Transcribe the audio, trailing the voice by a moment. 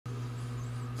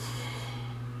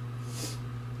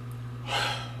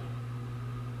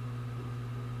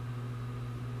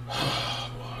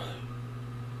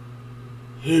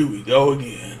Here we go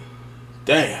again.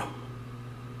 Damn.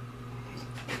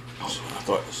 I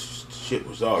thought this shit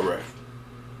was alright.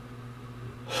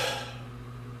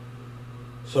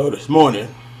 So this morning,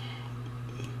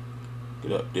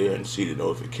 get up there and see the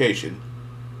notification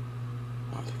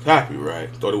of the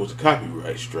copyright. Thought it was a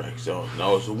copyright strike, so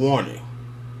no, it's a warning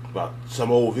about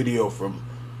some old video from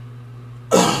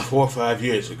 4 or 5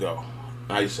 years ago.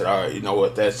 I just said, alright, you know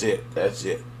what, that's it.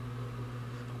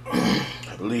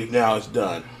 I believe now it's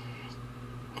done.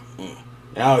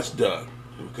 Now it's done.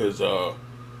 Because I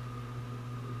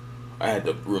had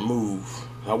to remove,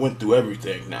 I went through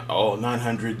everything, now all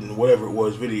 900 and whatever it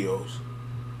was videos.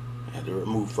 I had to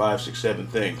remove 5, 6, 7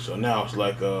 things. So now it's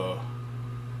like,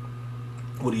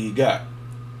 what do you got?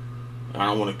 I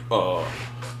don't want to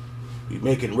be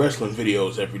making wrestling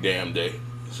videos every damn day.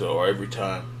 So, or every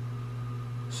time.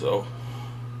 So,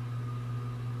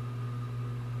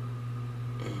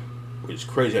 which is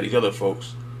crazy how these other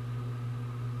folks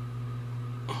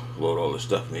load all this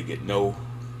stuff and they get no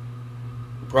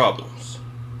problems.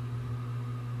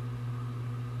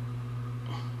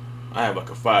 I have like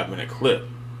a 5-minute clip.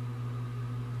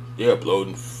 They're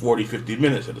uploading 40, 50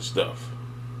 minutes of the stuff.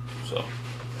 So,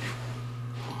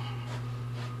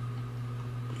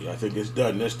 yeah, I think it's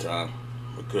done this time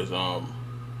because so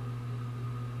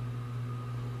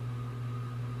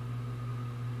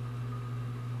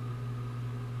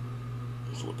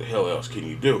what the hell else can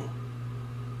you do?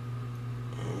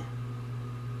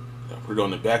 I put it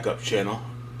on the backup channel.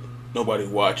 Nobody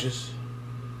watches.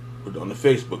 Put it on the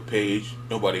Facebook page.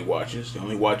 Nobody watches. They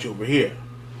only watch over here.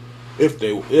 If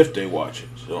they watch it.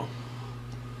 So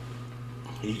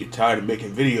you get tired of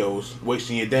making videos,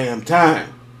 wasting your damn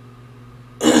time.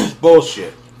 It's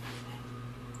bullshit.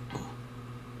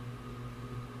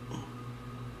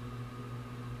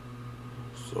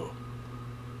 So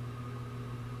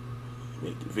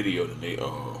make the video to make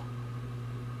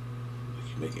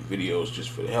making videos just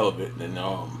for the hell of it, and then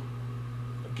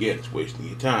again, it's wasting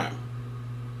your time.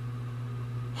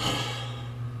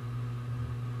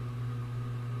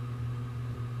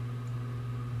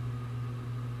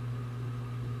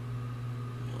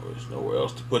 There's nowhere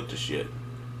else to put the shit.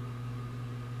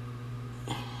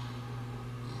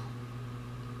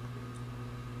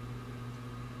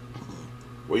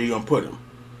 Where you gonna put them?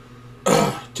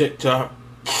 TikTok.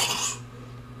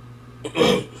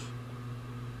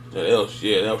 That else,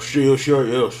 yeah, that'll sure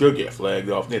get flagged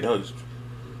off. Then they'll just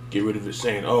get rid of it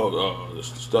saying, "Oh, this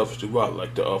stuff is too wild,"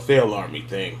 like the fail army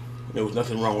thing. There was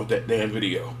nothing wrong with that damn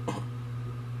video.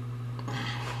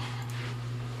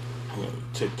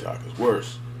 TikTok is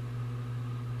worse.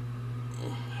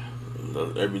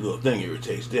 Every little thing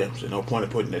irritates them, so no point in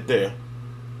putting it there.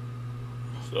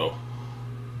 So.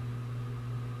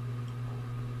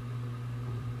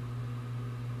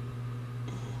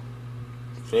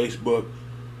 Facebook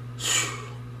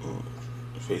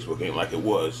ain't like it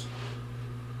was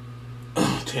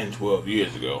 10, 12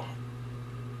 years ago.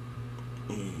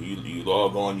 You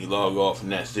log on, you log off,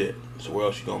 and that's it. So where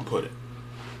else you gonna put it?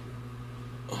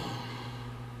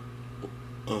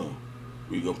 Where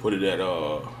you gonna put it at?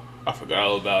 I forgot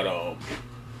all about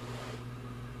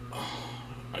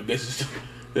I guess it's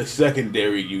the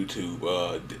secondary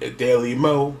YouTube, Daily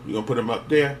Mo. You gonna put them up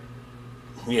there?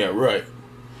 Yeah, right.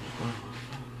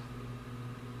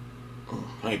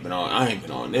 I ain't been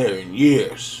on there in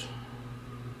years.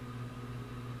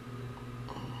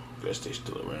 Guess they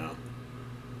still around.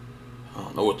 I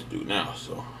don't know what to do now,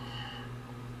 so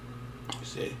I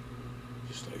say,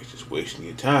 it's just wasting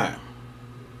your time.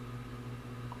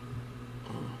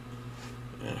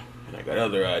 Yeah, and I got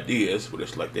other ideas, but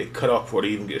it's like they cut off before they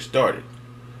even get started.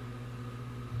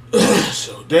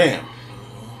 So damn,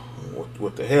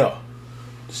 what the hell?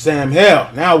 Sam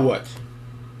Hell, now what?